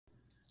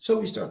So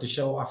we start the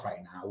show off right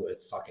now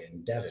with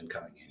fucking Devin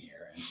coming in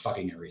here and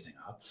fucking everything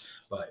up.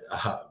 But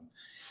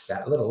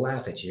that little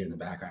laugh that you hear in the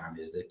background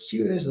is the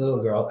cutest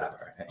little girl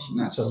ever. She's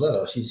not so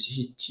little.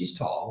 She's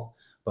tall.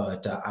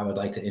 But I would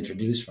like to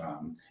introduce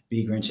from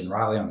B. Grinch and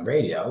Riley on the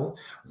radio,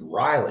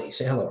 Riley.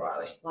 Say hello,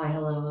 Riley. Why,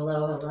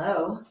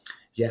 hello.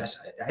 Yes,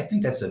 I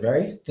think that's the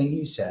very thing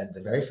you said,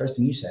 the very first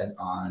thing you said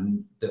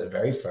on the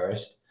very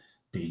first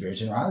B.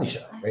 Grinch and Riley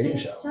show, radio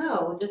show.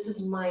 So this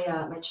is my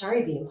my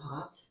cherry being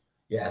popped.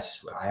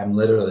 Yes, I am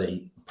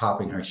literally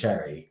popping her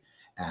cherry.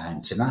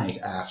 And tonight,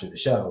 after the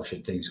show,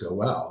 should things go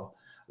well,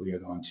 we are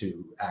going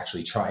to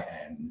actually try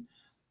and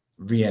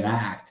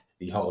reenact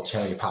the whole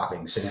cherry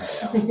popping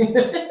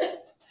scenario.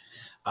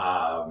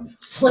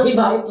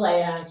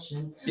 Play-by-play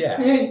action.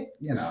 Yeah,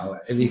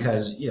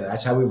 because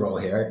that's how we roll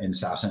here in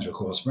South Central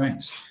Coral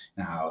Springs.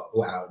 Now,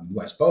 out in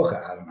West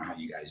Boca, I don't know how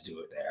you guys do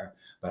it there,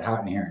 but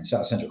out in here in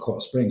South Central Coral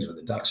Springs, where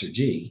the ducks are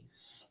G,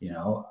 you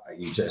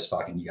just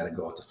you got to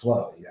go with the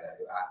flow.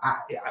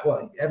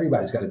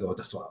 Everybody's got to go with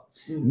the flow.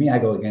 Mm-hmm. Me, I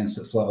go against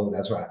the flow.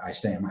 That's why I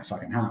stay in my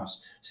fucking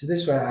house. So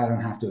this way, I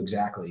don't have to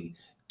exactly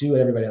do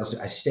what everybody else does.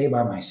 I stay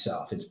by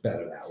myself. It's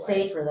better that way.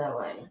 Safer that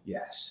way.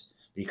 Yes,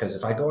 because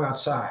if I go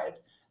outside,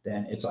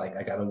 then it's like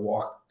I got to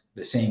walk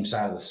the same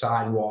side of the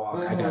sidewalk.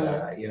 Mm-hmm.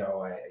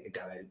 I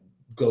gotta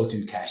go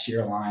through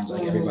cashier lines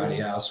like everybody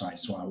else. So I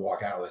just want to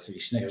walk out with 3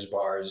 Snickers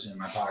bars in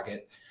my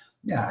pocket.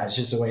 Yeah, it's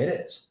just the way it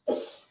is.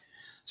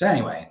 So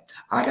anyway,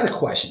 I got a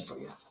question for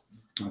you,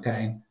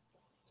 okay?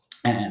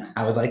 And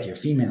I would like your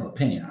female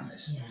opinion on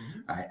this. Yes.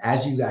 All right,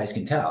 as you guys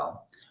can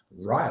tell,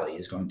 Riley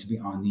is going to be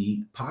on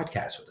the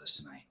podcast with us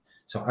tonight.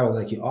 So I would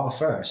like you all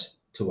first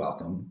to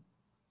welcome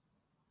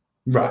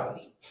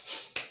Riley.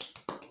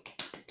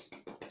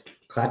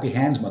 Clap your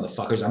hands,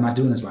 motherfuckers. I'm not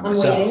doing this by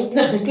myself.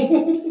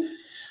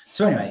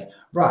 So anyway,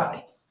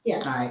 Riley.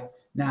 Yes. All right.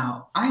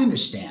 Now, I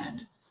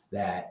understand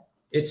that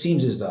it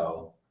seems as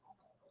though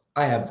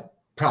I have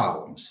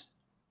problems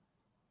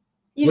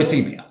with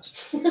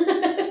females.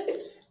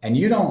 And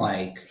you don't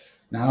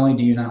not only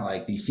do you not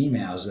like the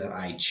females that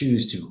I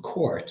choose to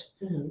court,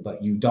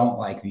 but you don't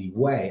like the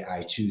way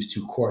I choose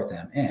to court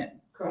them in.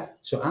 Correct.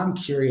 So I'm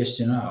curious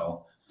to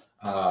know,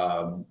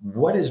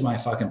 what is my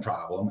fucking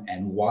problem,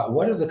 and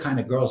what are the kind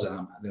of girls that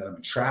I'm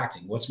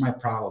attracting? What's my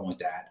problem with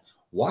that?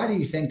 Why do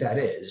you think that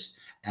is?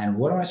 And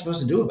what am I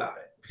supposed to do about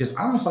it? Because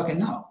I don't fucking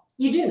know.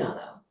 You do know,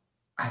 though.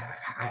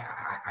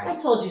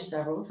 I've told you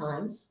several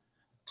times.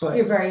 But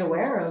you're very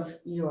aware of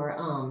your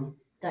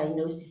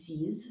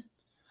diagnoses.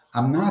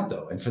 I'm not,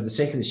 though. And for the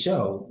sake of the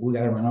show, we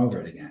got to run over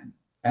it again.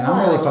 And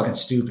I'm really fucking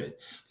stupid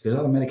because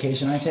all the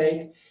medication I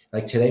take,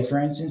 like today, for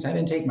instance, I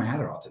didn't take my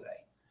Adderall today.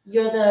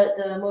 You're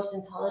the most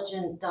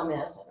intelligent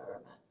dumbass I've ever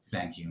met.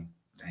 Thank you.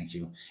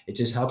 It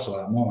just helps a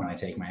lot more when I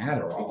take my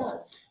Adderall. It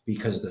does.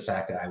 Because the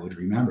fact that I would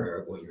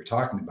remember what you're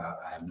talking about,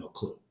 I have no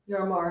clue. You're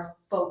a more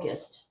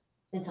focused,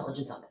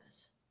 intelligent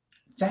dumbass.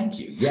 Thank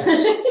you.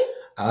 Yes.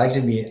 I like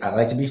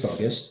to be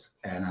focused,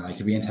 and I like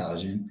to be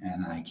intelligent,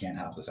 and I can't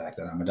help the fact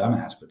that I'm a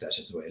dumbass, but that's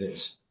just the way it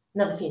is.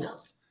 Not the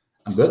females.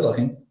 I'm good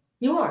looking.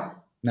 You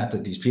are. Not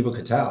that these people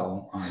could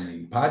tell on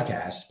the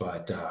podcast,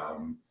 but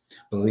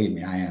believe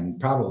me, I am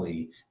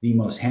probably the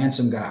most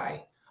handsome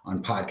guy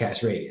on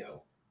podcast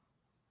radio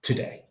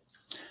today.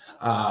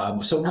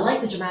 So I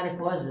like the dramatic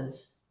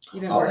pauses.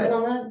 You've been working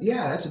on that?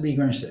 Yeah, that's a B.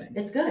 Grinch thing.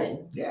 It's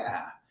good.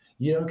 Yeah.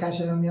 You don't catch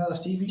it on the other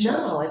TV shows?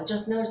 No, I've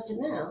just noticed it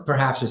now.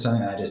 Perhaps it's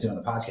something that I just do on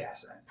the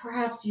podcast then.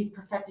 Perhaps you've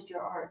perfected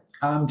your art.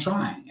 I'm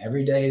trying.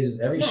 Every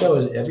show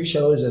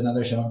is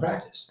another show in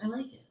practice. I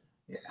like it.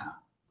 Yeah.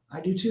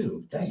 I do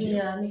too. Thank you.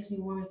 It makes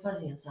me warm and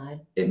fuzzy inside.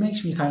 It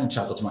makes me kind of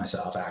chuckle to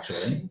myself,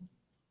 actually.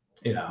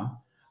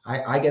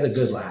 I get a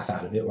good laugh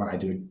out of it when I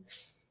do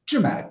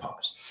dramatic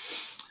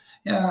pause.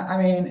 I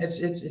mean,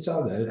 it's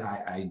all good.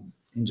 I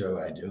enjoy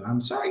what I do. I'm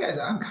sorry, guys.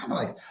 I'm kind of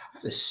I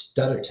have to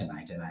stutter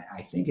tonight, and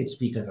I think it's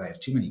because I have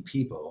too many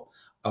people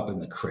up in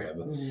the crib,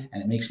 and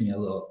it makes me a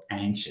little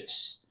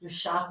anxious. Your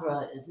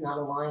chakra is not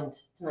aligned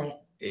tonight.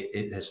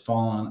 It has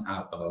fallen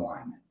out of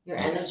alignment. Your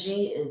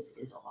energy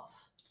is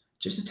off.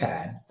 Just a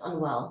tad. It's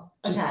unwell.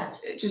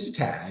 Just a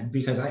tad,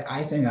 because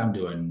I think I'm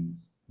doing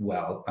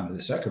well under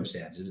the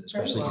circumstances,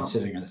 especially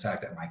considering the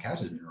fact that my couch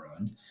has been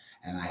ruined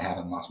and I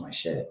haven't lost my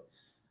shit.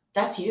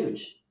 That's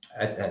huge.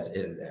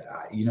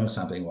 You know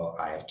something? Well,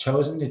 I have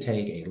chosen to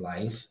take a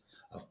life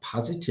of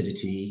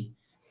positivity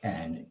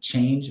and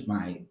change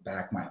my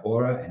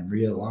aura and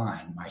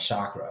realign my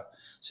chakra.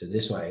 So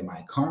this way,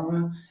 my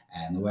karma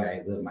and the way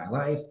I live my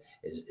life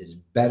is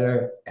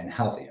better and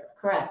healthier.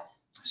 Correct.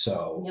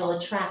 So you'll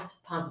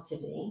attract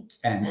positivity.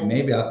 And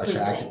maybe I'll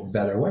attract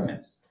better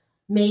women.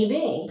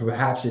 Maybe.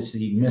 Perhaps it's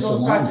the misalignment. It all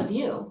starts with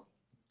you.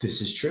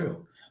 This is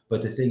true.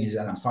 But the thing is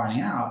that I'm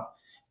finding out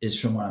is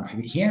from what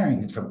I'm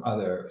hearing from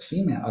other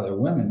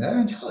women that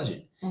are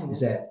intelligent, is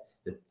that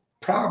the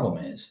problem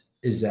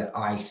is that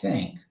I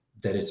think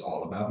that it's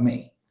all about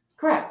me.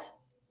 Correct.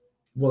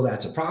 Well,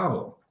 that's a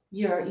problem.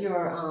 Your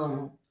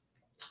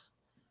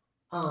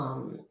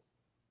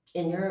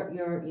in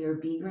your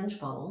Be Grinch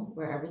bubble,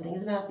 where everything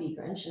is about Be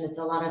Grinch, and it's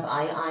a lot of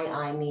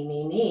I,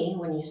 me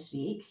when you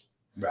speak.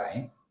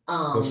 Right.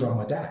 What's wrong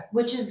with that?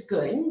 Which is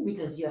good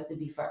because you have to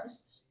be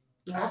first.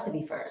 You have to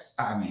be first.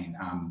 I mean,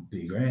 I'm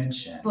Be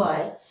Grinch,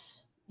 but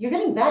you're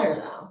getting better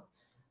though.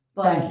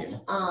 But thank you.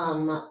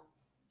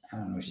 I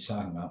don't know what you're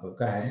talking about, but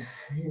go ahead.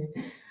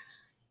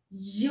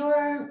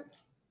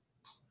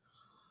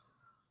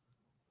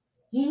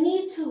 You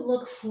need to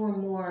look for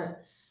more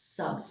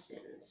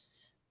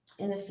substance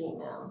in a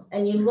female,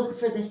 and you look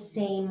for the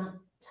same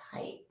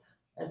type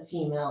of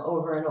female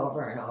over and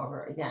over and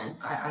over again.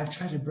 I've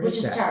tried to break that. Which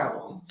is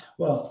terrible.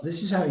 Well,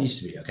 this is how it used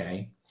to be,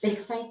 okay? It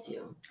excites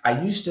you.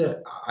 I used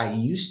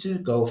to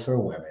go for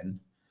women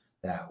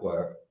that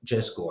were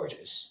just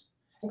gorgeous,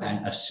 okay,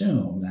 and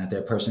assume that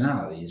their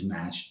personalities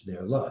matched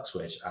their looks,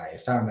 which I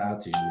found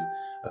out to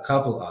a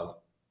couple of,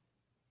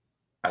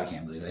 I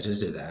can't believe I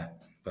just did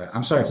that, but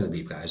I'm sorry for the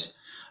beep, guys.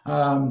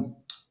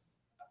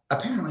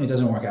 Apparently it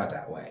doesn't work out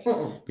that way.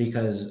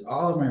 Because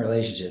all of my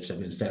relationships have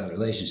been failed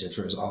relationships,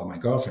 whereas all of my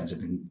girlfriends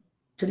have been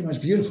pretty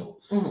much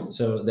beautiful.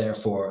 So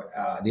therefore,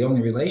 the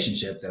only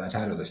relationship that I've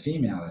had with a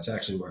female that's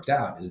actually worked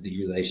out is the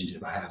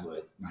relationship I have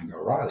with my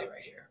girl Riley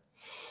right here.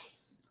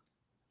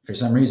 For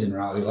some reason,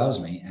 Riley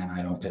loves me and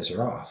I don't piss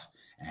her off.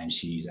 And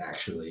she's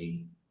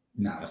actually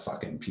not a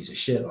fucking piece of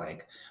shit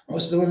like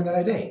most of the women that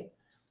I date.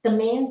 The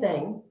main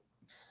thing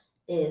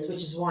is,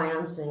 which is why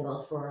I'm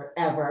single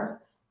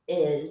forever,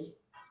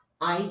 is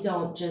I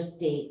don't just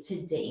date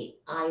to date.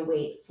 I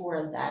wait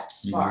for that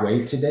spark. You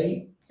wait to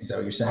date? Is that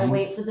what you're saying? I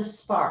wait for the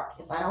spark.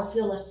 If I don't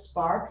feel a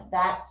spark,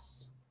 that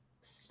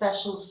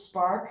special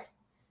spark,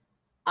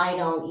 I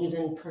don't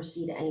even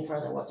proceed any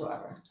further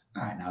whatsoever.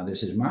 All right, now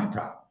this is my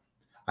problem.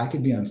 I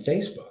could be on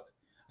Facebook.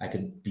 I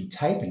could be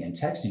typing and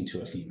texting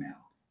to a female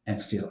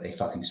and feel a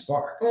fucking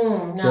spark.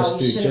 No,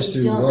 you shouldn't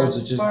be feeling that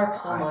spark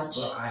so much.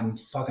 Well, I'm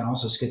fucking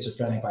also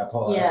schizophrenic,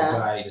 bipolar,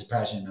 anxiety,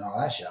 depression, and all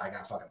that shit. I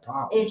got fucking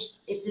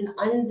problems. It's an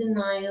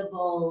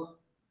undeniable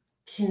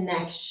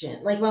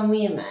connection. Like when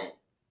we met,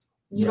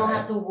 you don't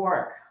have to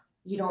work.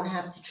 You don't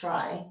have to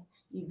try.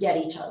 You get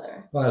each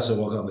other. Well, I also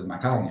woke up with my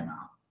cock in your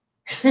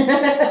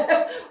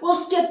mouth. We'll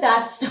skip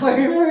that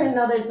story for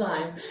another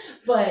time.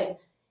 But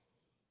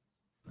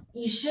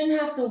you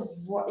shouldn't have to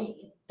work.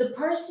 The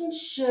person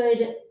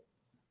should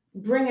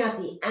bring out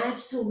the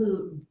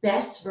absolute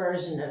best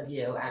version of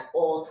you at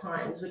all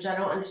times, which I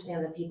don't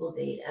understand that people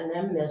date and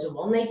they're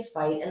miserable and they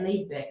fight and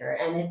they bicker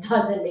and it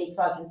doesn't make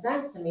fucking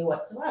sense to me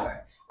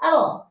whatsoever. At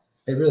all.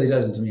 It really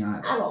doesn't to me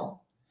either. At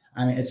all.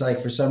 I mean, it's like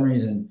for some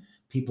reason,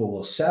 people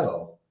will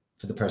settle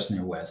for the person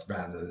they're with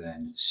rather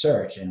than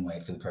search and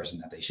wait for the person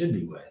that they should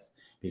be with.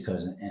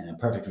 Because in a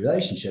perfect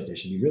relationship, there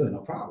should be really no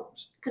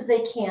problems. Because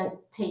they can't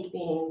take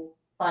being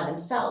by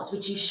themselves,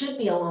 which you should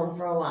be alone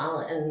for a while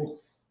and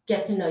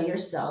get to know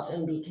yourself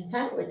and be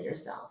content with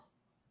yourself.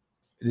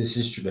 This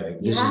is true.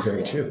 This is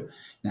very true.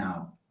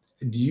 Now,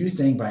 do you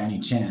think by any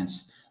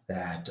chance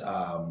that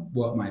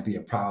what might be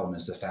a problem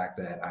is the fact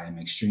that I am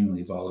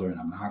extremely vulgar and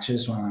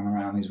obnoxious when I'm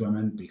around these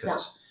women?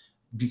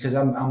 Because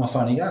I'm a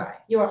funny guy.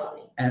 You're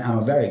funny. And I'm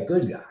a very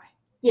good guy.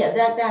 Yeah,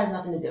 that has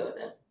nothing to do with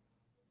it.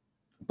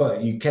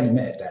 But you can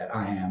admit that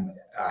I am.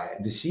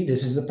 See,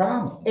 this is the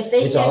problem. If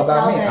they it's can't all about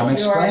tell me. that I'm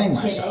explaining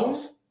you're kidding,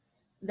 myself.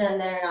 Then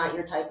they're not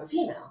your type of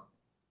female.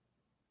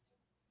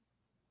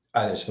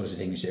 Are they supposed to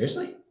take me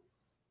seriously?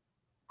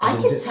 I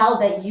could tell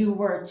that you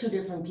were two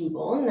different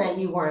people and that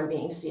you weren't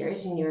being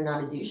serious and you're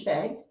not a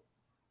douchebag.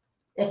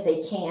 If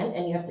they can't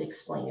and you have to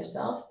explain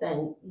yourself,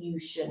 then you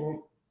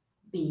shouldn't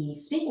be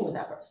speaking with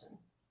that person.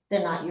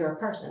 They're not your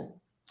person.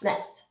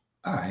 Next.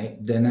 All right.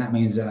 Then that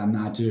means that I'm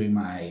not doing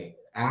my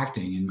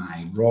acting in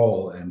my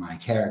role and my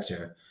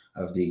character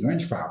of Be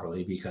Grinch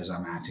properly because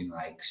I'm acting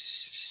like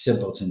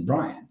simpleton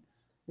Brian.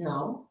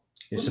 No.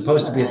 There's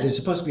supposed to be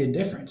a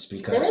difference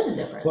because there is a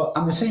difference. Well,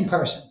 I'm the same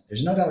person.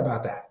 There's no doubt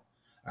about that.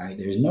 All right.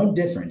 There's no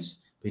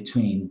difference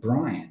between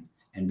Brian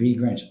and Be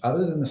Grinch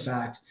other than the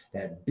fact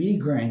that Be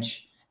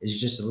Grinch is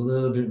just a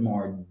little bit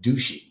more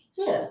douchey.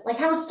 Yeah, like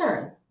Howard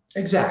Stern.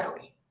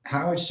 Exactly.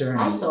 Howard Stern.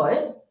 I saw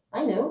it.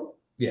 I knew.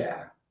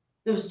 Yeah.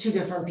 It was two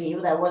different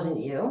people. That wasn't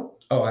you.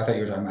 Oh, I thought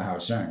you were talking about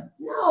Howard Stern.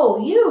 No,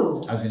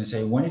 you. I was going to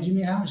say, when did you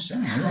meet Howard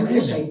Stern? I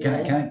wish I did.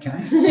 Can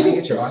I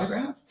get your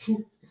autograph?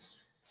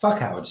 Fuck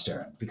Howard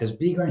Stern, because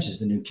Be Grinch is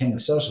the new king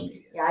of social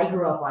media. Yeah, I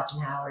grew up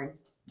watching Howard.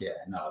 Yeah,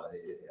 no.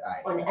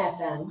 On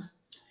FM.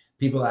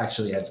 People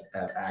actually have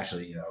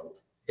actually, you know,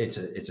 it's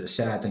a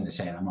sad thing to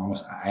say, and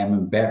I am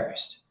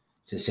embarrassed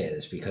to say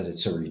this because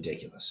it's so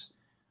ridiculous.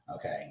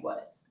 Okay.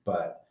 What?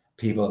 But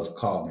people have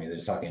called me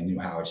the fucking new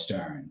Howard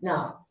Stern.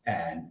 No.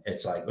 And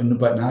it's like,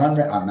 but I'm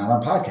not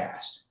on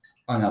podcast,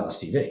 on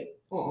LSTV.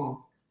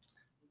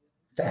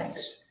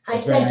 Thanks. I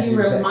said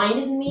you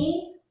reminded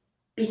me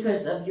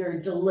because of your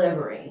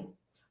delivery,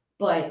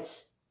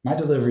 but my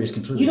delivery is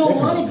completely different.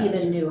 You don't want to be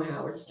the new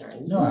Howard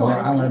Stern. No,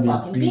 I want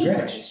to be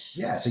Grinch.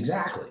 Yes,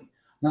 exactly. I'm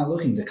not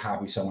looking to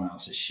copy someone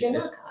else's shit.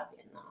 You're not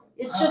copying them.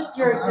 It's just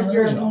because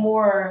you're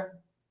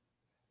more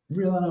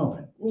real and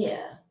open.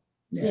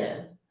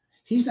 Yeah.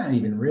 he's not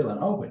even real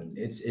and open.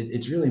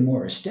 It's really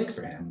more a stick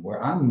for him, where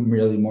I'm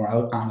really more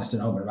honest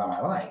and open about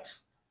my life.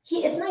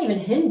 It's not even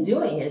him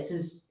doing it. It's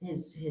his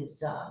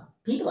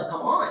people that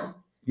come on.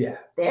 Yeah.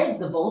 They're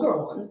the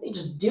vulgar ones. They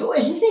just do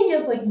it. He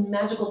has like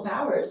magical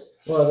powers.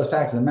 Well, the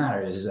fact of the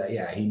matter is that,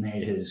 yeah, he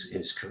made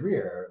his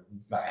career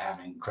by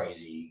having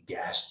crazy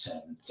guests,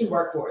 and he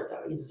worked for it,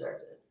 though. He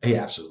deserved it. He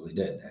absolutely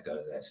did.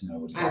 That's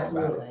no doubt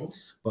about it.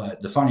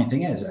 But the funny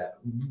thing is that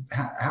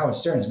Howard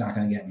Stern is not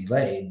going to get me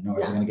laid, nor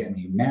is it going to get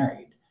me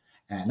married.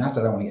 And not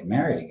that I want to get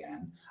married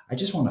again. I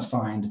just want to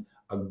find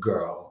a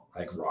girl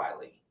like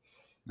Riley.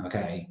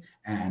 Okay?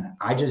 And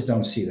I just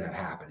don't see that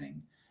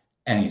happening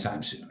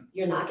anytime soon.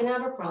 You're not going to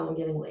have a problem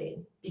getting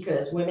laid,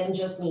 because women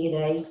just need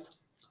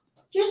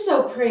you're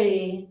so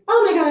pretty.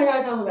 Oh my God, I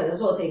got a compliment.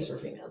 That's all it takes for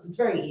females. It's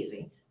very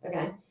easy.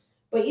 Okay?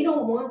 But you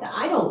don't want that.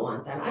 I don't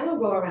want that. I don't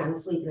go around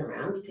sleeping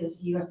around,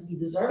 because you have to be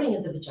deserving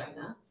of the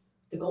vagina,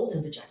 the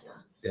golden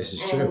vagina. This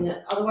is true.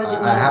 Otherwise, it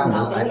I happen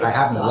nothing. I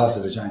happen to love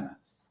the vagina.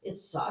 It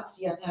sucks.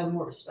 You have to have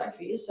more respect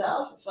for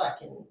yourself, and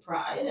fucking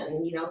pride,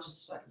 and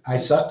just fucking. I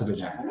suck the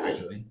vagina,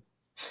 actually.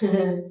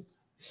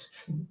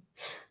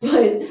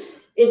 But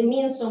it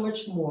means so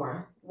much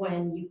more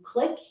when you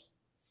click,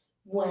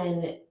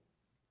 when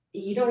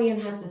you don't even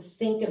have to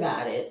think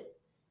about it.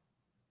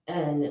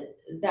 And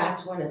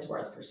that's when it's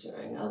worth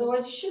pursuing.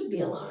 Otherwise, you should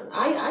be alone.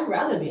 I'd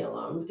rather be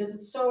alone, because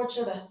it's so much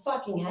of a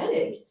fucking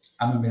headache.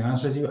 I'm gonna be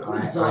honest with you. I don't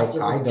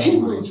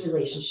mind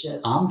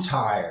relationships. I'm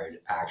tired,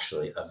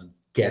 actually, of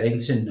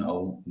getting to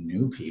know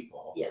new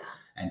people. Yeah.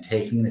 And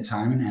taking the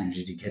time and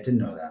energy to get to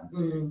know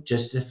them,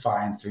 just to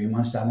find 3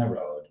 months down the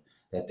road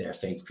that they're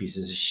fake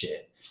pieces of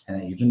shit and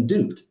that you've been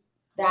duped.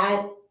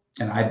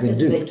 And I've been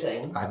duped. A big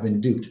thing. I've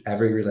been duped.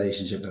 Every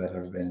relationship that I've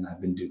ever been in,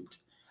 I've been duped.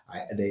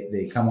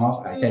 They come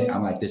off.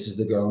 I'm like, this is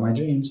the girl of my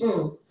dreams.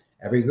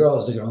 Every girl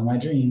is the girl of my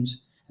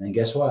dreams. And then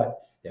guess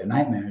what? They're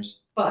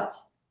nightmares. But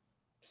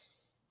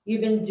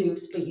you've been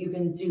duped,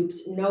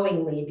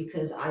 knowingly,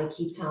 because I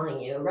keep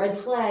telling you, red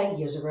flag,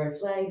 here's a red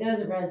flag,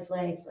 there's a red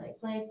flag,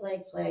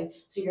 flag.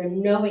 So you're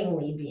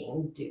knowingly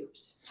being duped.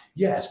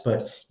 Yes,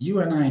 but you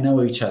and I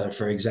know each other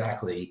for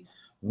exactly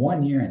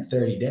 1 year and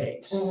 30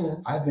 days.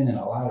 I've been in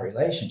a lot of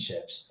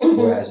relationships,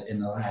 whereas in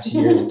the last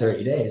year and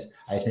 30 days,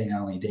 I think I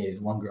only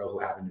dated one girl who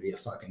happened to be a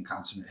fucking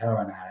consummate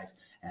heroin addict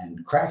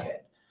and crackhead,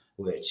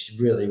 which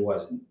really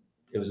wasn't.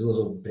 It was a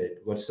little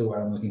bit, what's the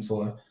word I'm looking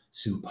for?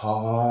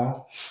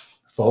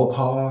 Faux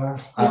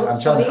pas.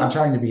 I'm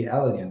trying to be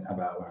elegant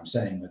about what I'm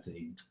saying with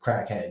the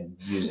crackhead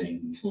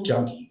using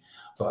junkie,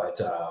 but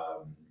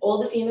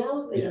all the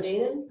females that you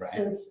dated right.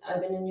 since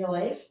I've been in your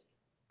life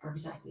are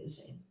exactly the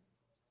same.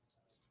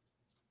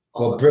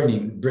 Well,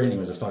 Brittany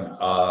was a fucking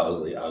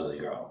ugly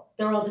girl.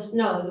 They're all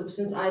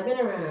since I've been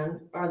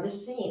around, are the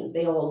same.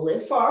 They all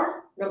live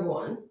far, number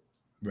one.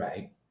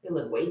 Right. They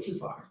live way too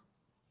far.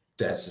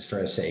 That's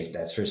for safety.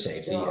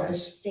 They're all the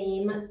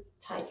same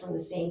type, from the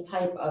same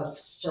type of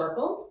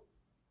circle.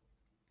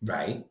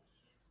 Right.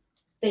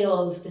 They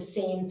all have the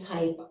same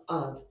type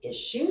of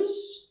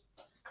issues.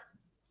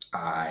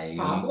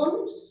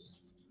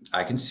 Problems.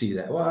 I can see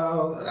that.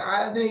 Well,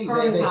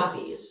 carbon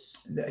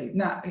copies.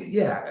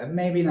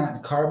 Maybe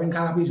not carbon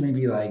copies.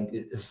 Maybe like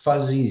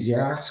fuzzy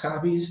Xerox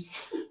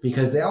copies,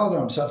 because they all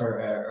don't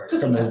suffer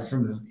from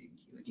the.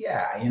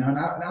 Yeah,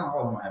 not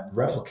all of them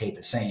replicate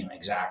the same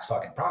exact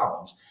fucking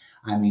problems.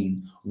 I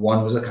mean,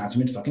 one was a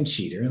consummate fucking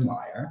cheater and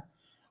liar.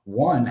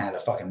 One had a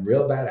fucking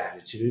real bad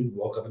attitude,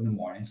 woke up in the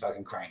morning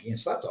fucking cranky, and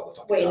slept all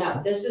the fucking time.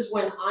 No, this is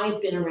when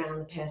I've been around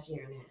the past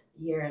year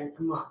and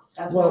a month.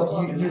 That's what I'm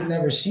talking about. You've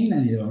never seen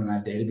any of the women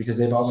I've dated, because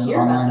they've all been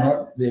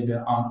online. They've been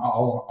on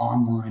all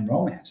online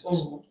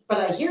romances. But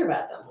I hear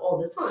about them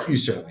all the time. You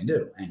certainly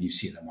do, and you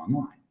see them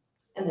online.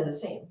 And they're the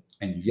same.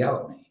 And you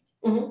yell at me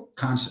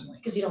constantly.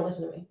 Because you don't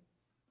listen to me.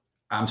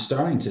 I'm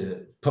starting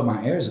to put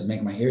my ears and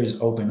make my ears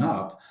open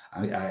up.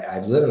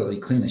 I've literally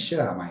cleaned the shit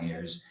out of my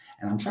ears,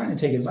 and I'm trying to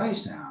take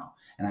advice now.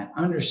 And I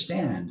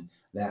understand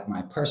that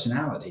my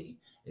personality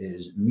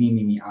is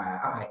me,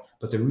 I.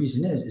 But the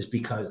reason is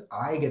because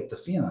I get the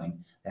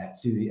feeling that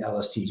through the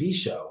LSTV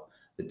show,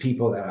 the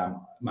people that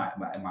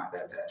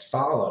that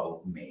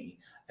follow me,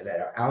 that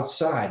are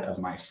outside of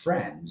my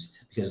friends,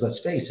 because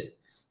let's face it,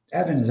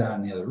 Evan is out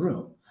in the other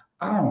room.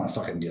 I don't want to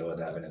fucking deal with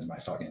Evan as my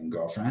fucking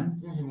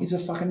girlfriend. He's a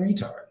fucking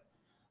retard.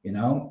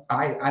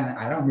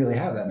 I don't really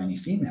have that many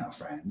female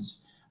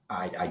friends.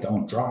 I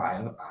don't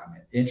drive. I'm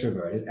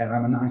introverted, and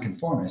I'm a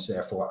nonconformist.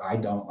 Therefore, I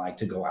don't like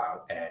to go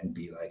out and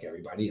be like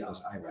everybody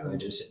else. I'd rather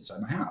just sit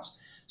inside my house.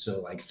 So,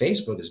 like,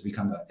 Facebook has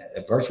become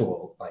a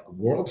virtual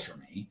world for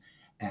me,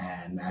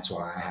 and that's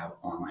why I have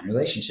online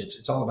relationships.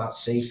 It's all about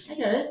safety. I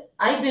get it.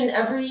 I've been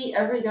every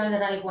guy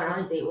that I went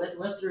on a date with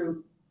was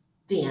through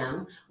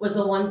DM. Was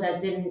the ones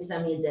that didn't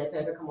send me a dick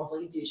pic or come off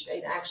like a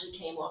douchebag. That actually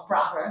came off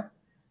proper,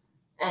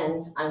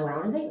 and I went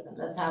on a date with them.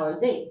 That's how I would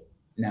date.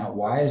 Now,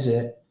 why is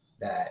it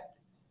that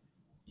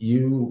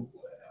you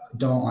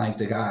don't like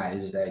the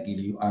guys that give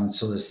you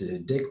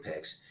unsolicited dick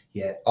pics,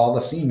 yet all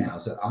the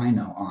females that I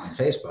know on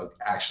Facebook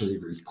actually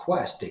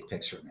request dick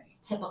pics from me? It's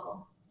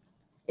typical.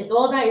 It's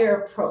all about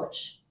your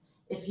approach.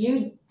 If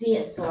you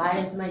slide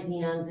into my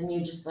DMs and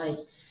you're just like,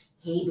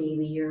 hey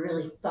baby, you're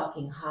really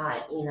fucking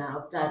hot, you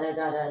know, da da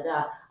da da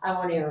da, I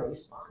won't even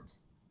respond.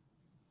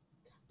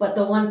 But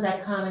the ones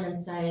that come in and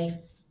say,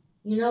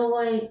 you know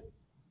what,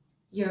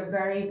 you're a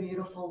very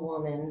beautiful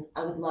woman,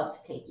 I would love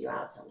to take you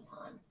out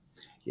sometime.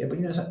 Yeah, but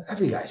you know,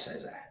 every guy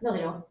says that. No,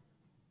 they don't.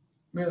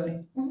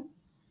 Really? Mhm.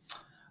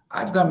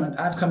 I've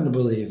come to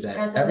believe that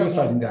Guys, every okay.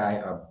 fucking guy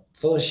are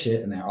full of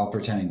shit and they're all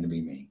pretending to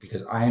be me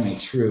because I am a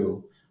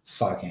true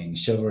fucking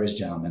chivalrous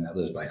gentleman that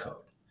lives by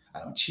code. I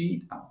don't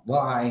cheat. I don't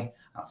lie.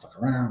 I don't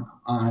fuck around.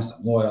 I'm honest.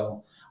 I'm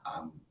loyal.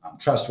 I'm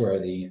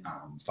trustworthy.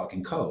 I'm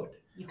fucking code.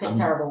 You pick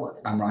terrible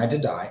women. I'm ride to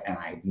die, and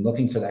I'm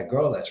looking for that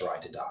girl that's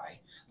ride to die.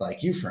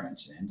 Like you, for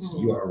instance,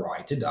 Mhm. you are a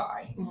ride to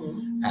die.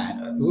 Mm-hmm.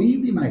 And will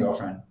you be my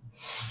girlfriend?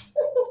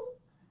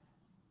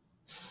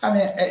 I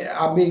mean,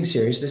 I'm being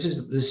serious. This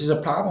is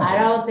a problem. I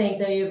don't think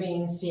that you're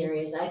being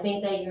serious. I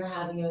think that you're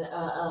having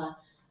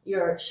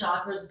your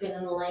chakras been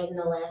enlightened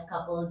the last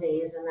couple of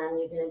days, and then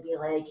you're gonna be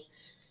like,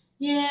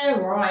 yeah,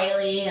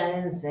 Riley, I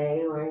didn't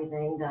say or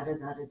anything, da da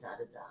da da da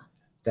da da.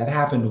 That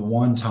happened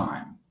one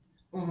time,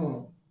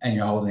 Mm-hmm. and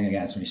you're holding it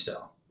against me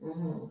still.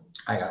 Mm-hmm.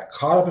 I got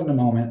caught up in the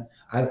moment.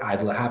 I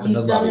happen to You've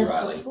love done you, this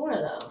Riley. before,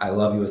 though. I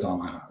love you with all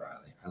my heart,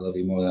 Riley. I love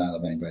you more than I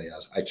love anybody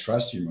else. I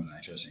trust you more than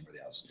I trust anybody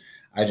else.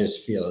 I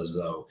just feel as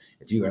though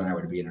if you and I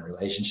were to be in a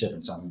relationship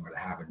and something were to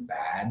happen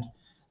bad,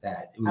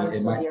 that I would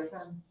still be your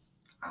friend.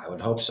 I would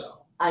hope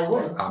so. I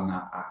would. I'm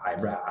not.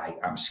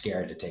 I'm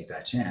scared to take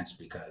that chance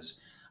because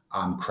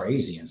I'm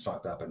crazy and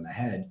fucked up in the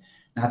head.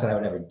 Not that I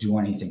would ever do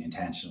anything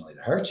intentionally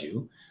to hurt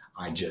you.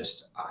 I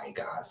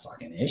got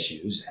fucking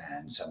issues,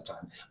 and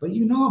sometimes, but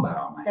you know about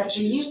all my That's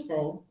issues. a you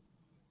thing.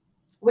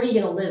 What are you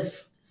gonna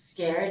live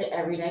scared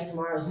every day?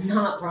 Tomorrow's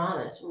not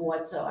promised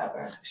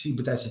whatsoever. See,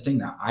 but that's the thing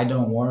now. I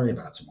don't worry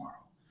about tomorrow.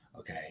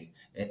 Okay,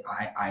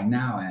 I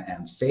now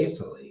am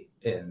faithfully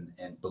in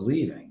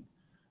believing,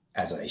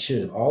 as I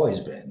should have always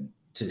been,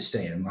 to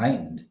stay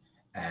enlightened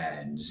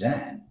and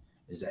zen.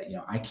 Is that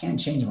I can't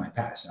change my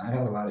past, and I've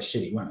had a lot of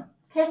shitty women.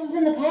 Past is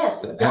in the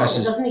past. It's The done. past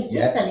It doesn't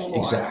exist anymore.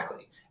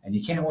 Exactly, and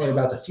you can't worry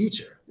about the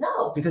future.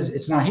 No, because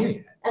it's not here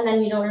yet. And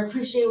then you don't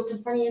appreciate what's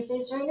in front of your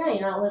face right now.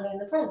 You're not living in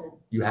the present.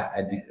 You have,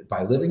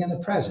 by living in the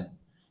present,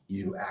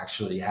 you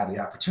actually have the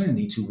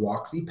opportunity to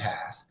walk the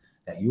path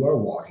that you are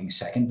walking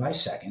second by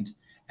second.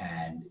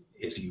 And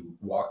if you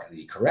walk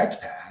the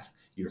correct path,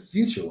 your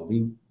future will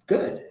be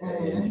good.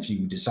 Mm-hmm. And if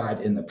you decide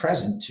in the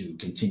present to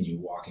continue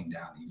walking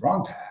down the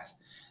wrong path,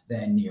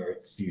 then your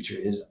future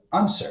is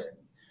uncertain.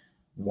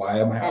 Why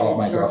am all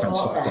my girlfriends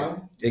fucked up?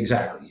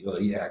 Exactly.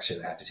 Well, you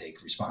actually have to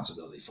take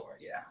responsibility for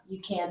it. Yeah. You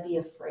can't be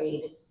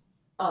afraid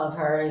of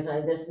her. It's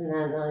like this and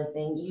that and other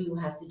thing. You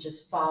have to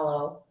just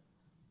follow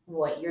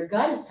what your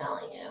gut is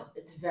telling you.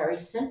 It's very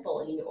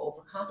simple. You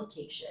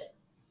overcomplicate shit.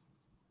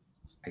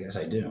 I guess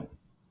I do.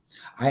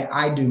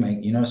 I do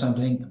make,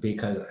 something,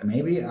 because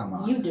maybe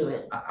you do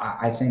it.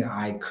 I think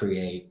I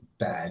create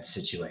bad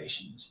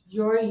situations.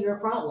 You're your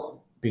problem.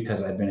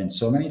 Because I've been in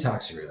so many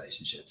toxic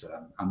relationships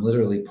that I'm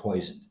literally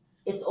poisoned.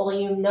 It's all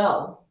you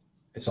know.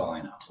 It's all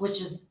I know. Which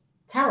is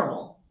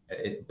terrible.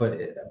 But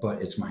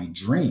it's my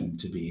dream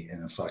to be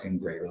in a fucking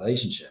great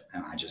relationship,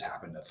 and I just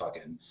happen to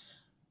fucking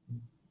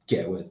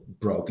get with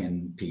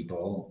broken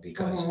people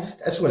because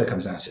that's what it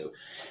comes down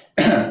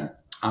to.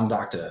 I'm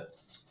Dr.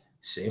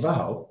 Save a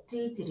Hope.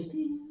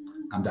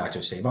 I'm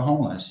Dr. Save a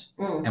Homeless.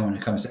 And when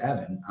it comes to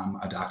Evan, I'm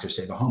a Dr.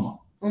 Save a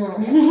Homo.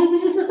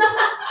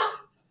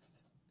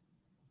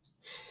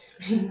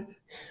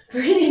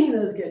 Pretty,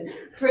 that was good.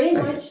 Pretty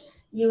much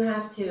you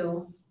have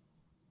to,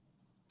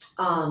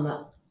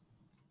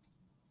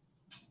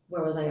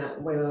 where was I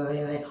at?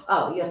 Wait.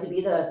 Oh, you have to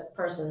be the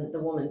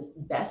woman's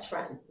best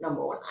friend,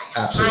 number one.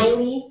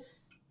 I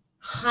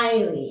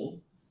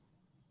highly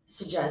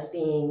suggest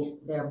being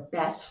their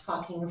best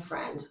fucking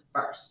friend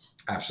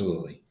first.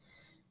 Absolutely.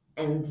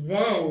 And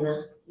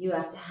then you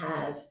have to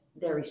have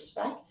their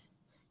respect.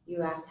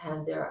 You have to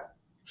have their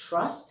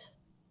trust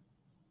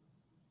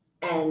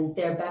and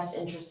their best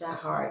interests at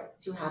heart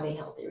to have a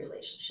healthy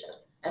relationship.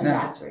 And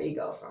that's where you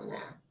go from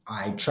there.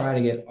 I try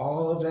to get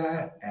all of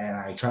that, and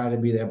I try to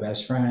be their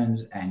best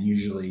friends. And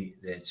usually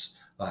it's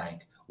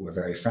like, we're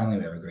very friendly.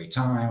 We have a great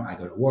time. I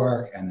go to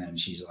work, and then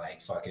she's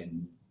like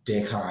fucking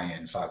dick high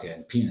and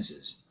fucking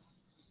penises.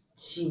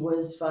 She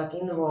was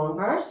fucking the wrong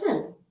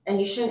person. And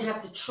you shouldn't have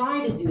to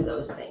try to do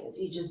those things.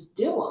 You just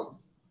do them.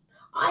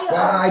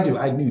 I do.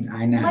 I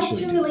naturally my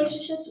two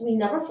relationships, we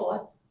never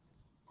fought.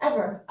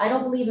 Ever. I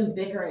don't believe in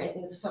bickering. I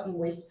think it's a fucking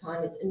waste of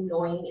time. It's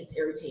annoying. It's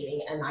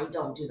irritating. And I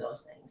don't do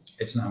those things.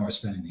 It's not worth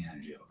spending the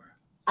energy over.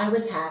 I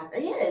was happy.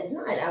 Yeah, it's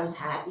not. I was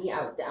happy.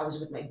 I was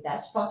with my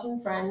best fucking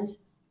friend.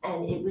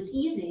 And it was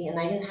easy. And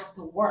I didn't have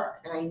to work.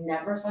 And I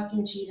never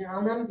fucking cheated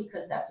on them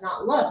because that's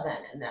not love then.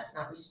 And that's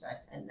not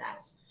respect. And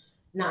that's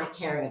not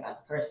caring about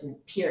the person,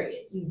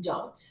 period. You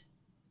don't.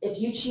 If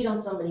you cheat on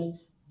somebody,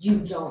 you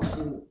don't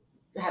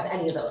have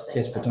any of those things.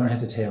 Yes, but don't hit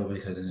the table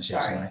because then it's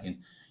just like,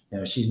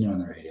 she's new on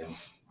the radio,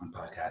 on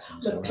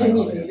podcasting. So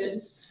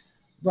opinionated.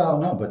 Well,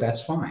 no, but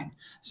that's fine.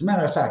 As a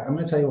matter of fact, I'm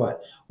going to tell you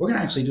what, we're going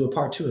to actually do a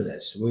part 2 of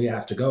this. We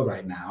have to go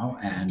right now.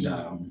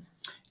 And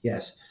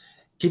yes,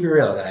 keep it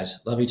real,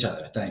 guys. Love each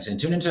other. Thanks. And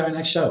tune into our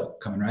next show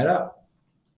coming right up.